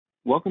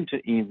Welcome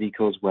to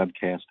EMVCo's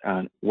webcast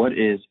on what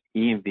is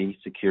EMV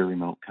Secure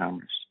Remote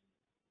Commerce.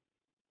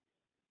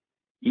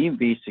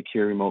 EMV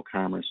Secure Remote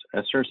Commerce,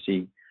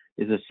 SRC,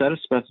 is a set of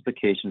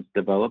specifications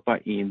developed by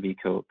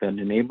EMVCo that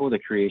enable the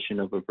creation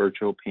of a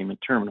virtual payment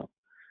terminal.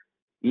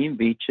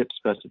 EMV chip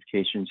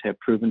specifications have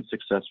proven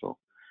successful,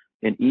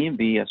 and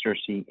EMV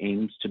SRC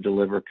aims to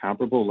deliver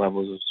comparable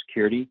levels of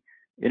security,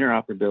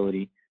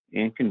 interoperability,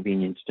 and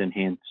convenience to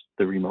enhance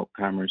the remote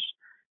commerce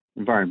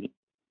environment.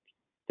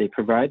 They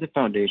provide the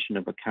foundation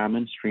of a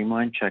common,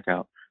 streamlined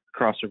checkout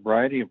across a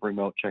variety of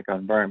remote checkout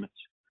environments.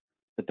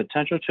 The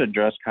potential to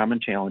address common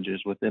challenges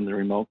within the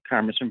remote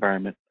commerce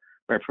environment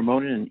by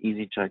promoting an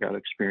easy checkout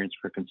experience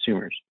for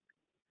consumers.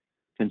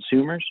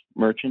 Consumers,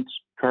 merchants,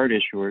 card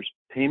issuers,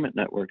 payment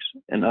networks,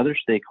 and other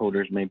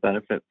stakeholders may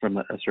benefit from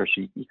the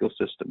SRC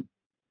ecosystem.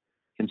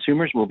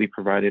 Consumers will be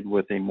provided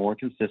with a more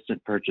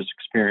consistent purchase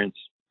experience,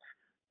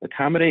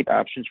 accommodate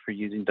options for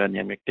using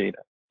dynamic data,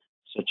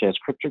 such as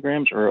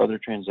cryptograms or other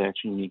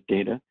transaction unique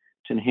data,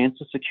 to enhance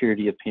the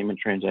security of payment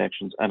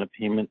transactions on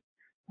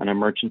a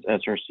merchant's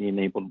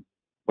SRC-enabled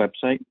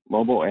website,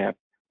 mobile app,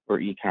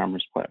 or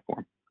e-commerce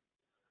platform.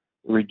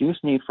 The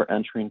reduced need for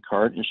entering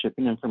card and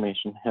shipping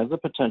information has the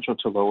potential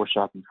to lower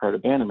shopping cart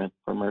abandonment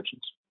for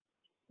merchants.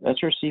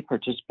 SRC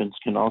participants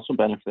can also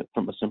benefit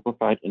from a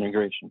simplified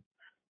integration,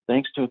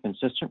 thanks to a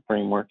consistent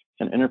framework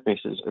and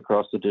interfaces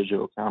across the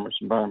digital commerce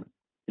environment.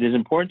 It is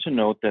important to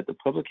note that the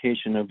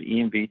publication of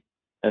EMV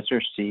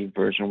SRC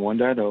version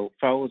 1.0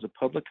 follows a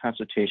public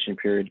consultation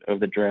period of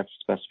the draft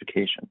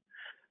specification,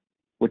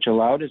 which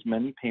allowed as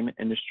many payment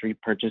industry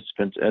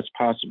participants as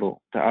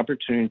possible the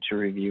opportunity to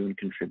review and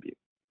contribute.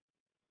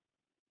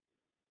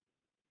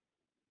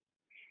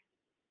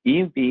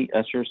 EMV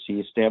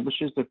SRC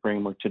establishes the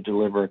framework to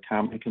deliver a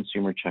common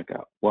consumer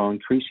checkout while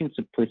increasing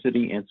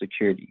simplicity and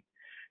security.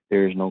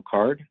 There is no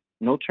card,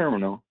 no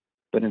terminal,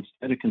 but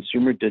instead a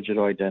consumer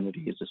digital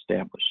identity is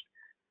established.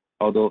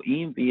 Although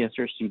EMV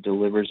SRC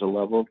delivers a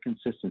level of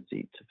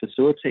consistency to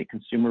facilitate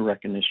consumer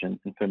recognition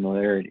and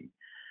familiarity,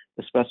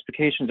 the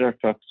specifications are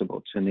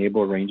flexible to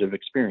enable a range of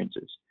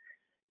experiences.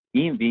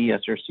 EMV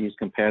SRC is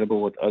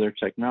compatible with other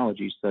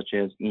technologies such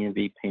as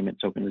EMV payment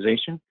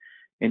tokenization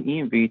and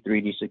EMV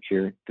 3D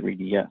Secure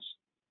 3DS.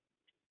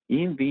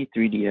 EMV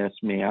 3DS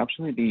may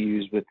optionally be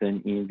used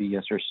within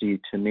EMV SRC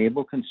to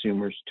enable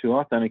consumers to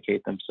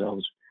authenticate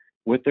themselves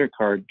with their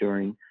card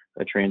during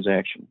a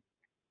transaction.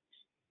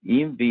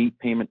 EMV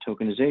payment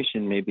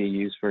tokenization may be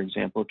used, for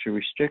example, to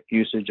restrict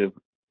usage of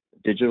a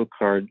digital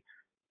card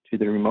to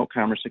the remote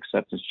commerce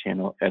acceptance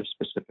channel at a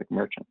specific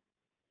merchant.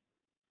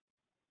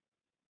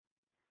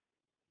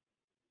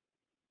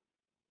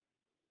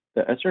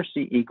 The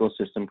SRC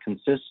ecosystem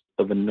consists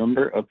of a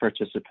number of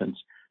participants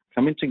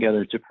coming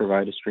together to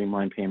provide a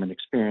streamlined payment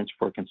experience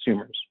for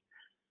consumers.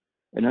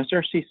 An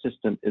SRC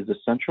system is a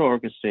central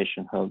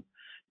organization hub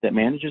that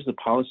manages the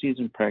policies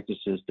and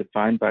practices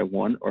defined by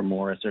one or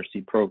more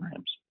SRC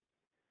programs.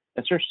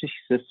 SRC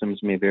systems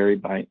may vary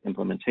by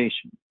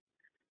implementation.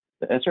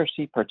 The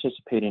SRC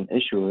participating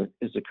issuer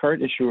is the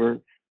card issuer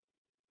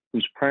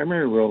whose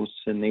primary role is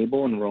to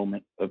enable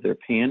enrollment of their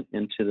PAN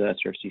into the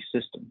SRC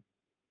system.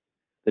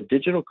 The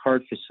digital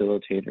card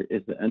facilitator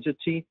is the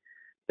entity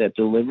that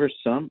delivers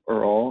some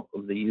or all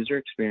of the user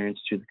experience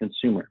to the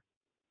consumer.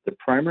 The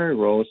primary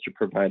role is to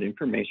provide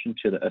information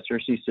to the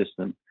SRC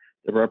system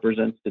that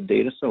represents the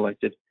data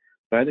selected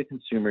by the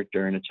consumer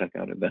during a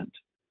checkout event.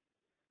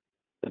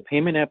 The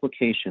payment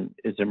application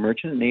is a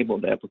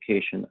merchant-enabled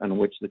application on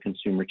which the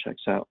consumer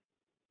checks out.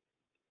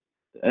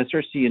 The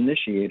SRC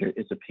initiator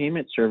is a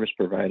payment service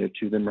provider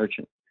to the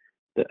merchant.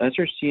 The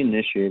SRC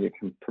initiator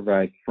can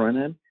provide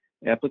front-end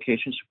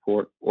application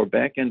support or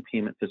back-end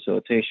payment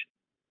facilitation.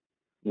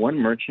 One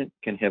merchant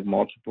can have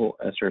multiple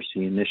SRC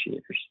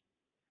initiators.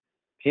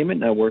 Payment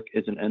network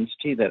is an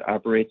entity that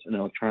operates an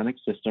electronic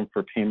system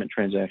for payment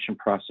transaction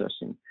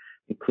processing,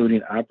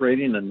 including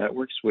operating a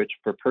network switch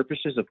for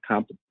purposes of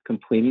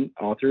completing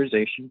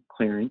authorization,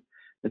 clearing,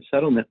 and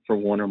settlement for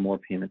one or more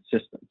payment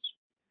systems.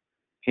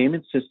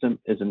 Payment system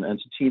is an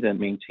entity that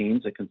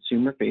maintains a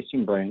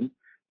consumer-facing brand,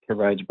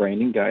 provides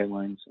branding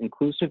guidelines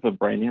inclusive of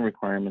branding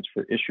requirements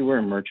for issuer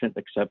and merchant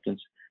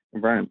acceptance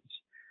environments,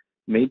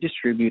 may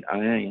distribute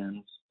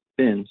IINs,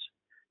 BINs,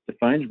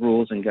 defines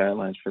rules and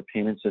guidelines for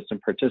payment system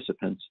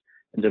participants,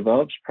 and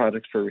develops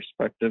products for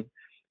respective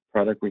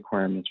product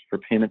requirements for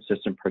payment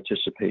system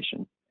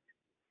participation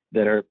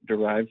that are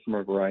derived from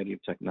a variety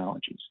of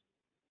technologies.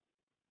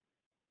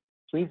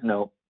 Please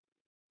note,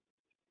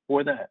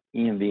 for the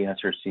EMV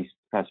SRC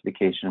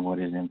specification, what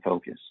is in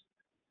focus: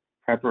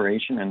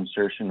 preparation and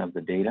insertion of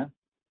the data,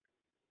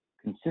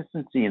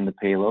 consistency in the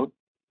payload,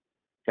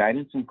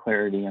 guidance and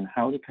clarity on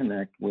how to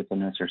connect with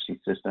an SRC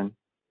system,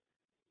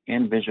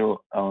 and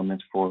visual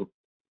elements for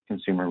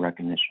consumer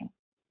recognition.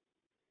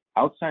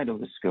 Outside of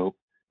the scope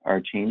are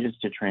changes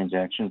to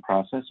transaction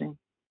processing,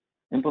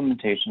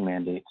 implementation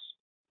mandates,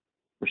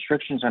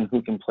 restrictions on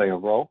who can play a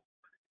role,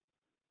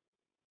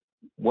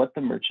 what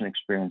the merchant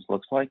experience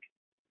looks like,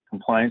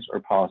 compliance or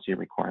policy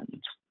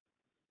requirements.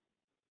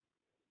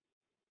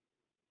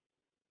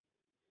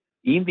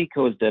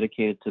 EMVCo is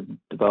dedicated to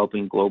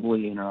developing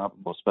globally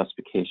interoperable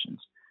specifications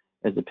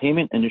as the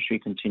payment industry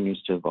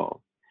continues to evolve.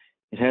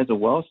 It has a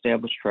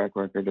well-established track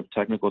record of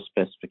technical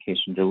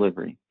specification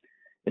delivery.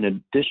 In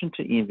addition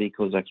to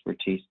EMVCo's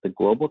expertise, the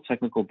global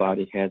technical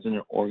body has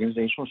an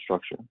organizational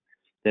structure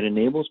that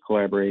enables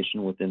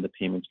collaboration within the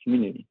payments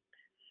community.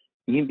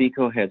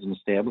 EMVCo has an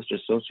established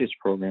associates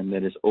program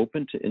that is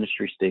open to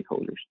industry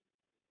stakeholders.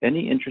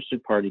 Any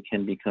interested party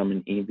can become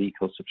an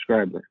EMVCo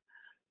subscriber.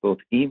 Both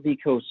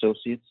EMVCo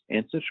associates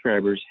and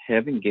subscribers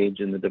have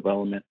engaged in the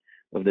development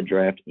of the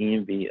draft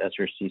EMV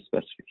SRC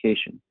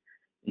specification,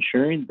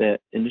 ensuring that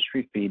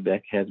industry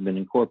feedback has been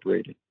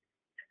incorporated.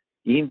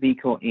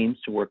 EMVCo aims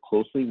to work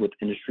closely with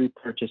industry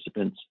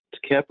participants to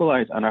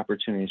capitalize on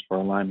opportunities for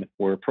alignment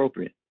where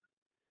appropriate.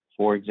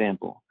 For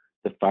example,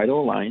 the FIDO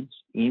Alliance,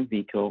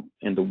 EMVCo,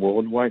 and the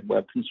World Wide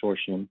Web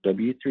Consortium,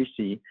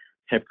 W3C,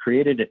 have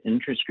created an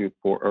interest group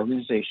for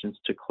organizations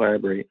to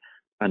collaborate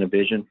on a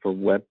vision for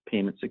web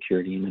payment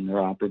security and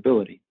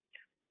interoperability.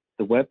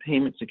 The Web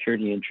Payment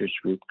Security Interest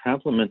Group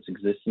complements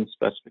existing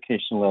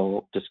specification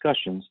level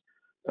discussions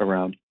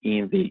around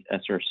EMV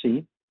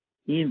SRC,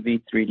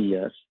 EMV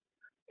 3DS,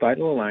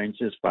 FIDO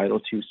Alliance's FIDO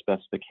 2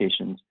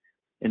 specifications,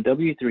 and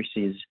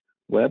W3C's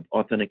Web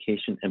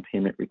Authentication and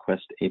Payment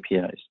Request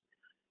APIs.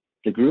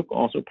 The group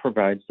also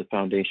provides the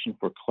foundation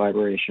for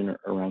collaboration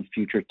around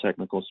future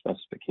technical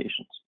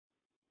specifications.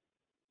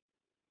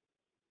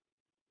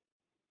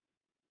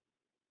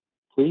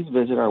 Please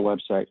visit our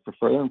website for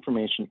further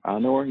information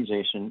on the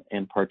organization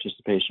and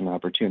participation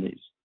opportunities.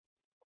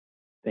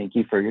 Thank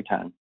you for your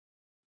time.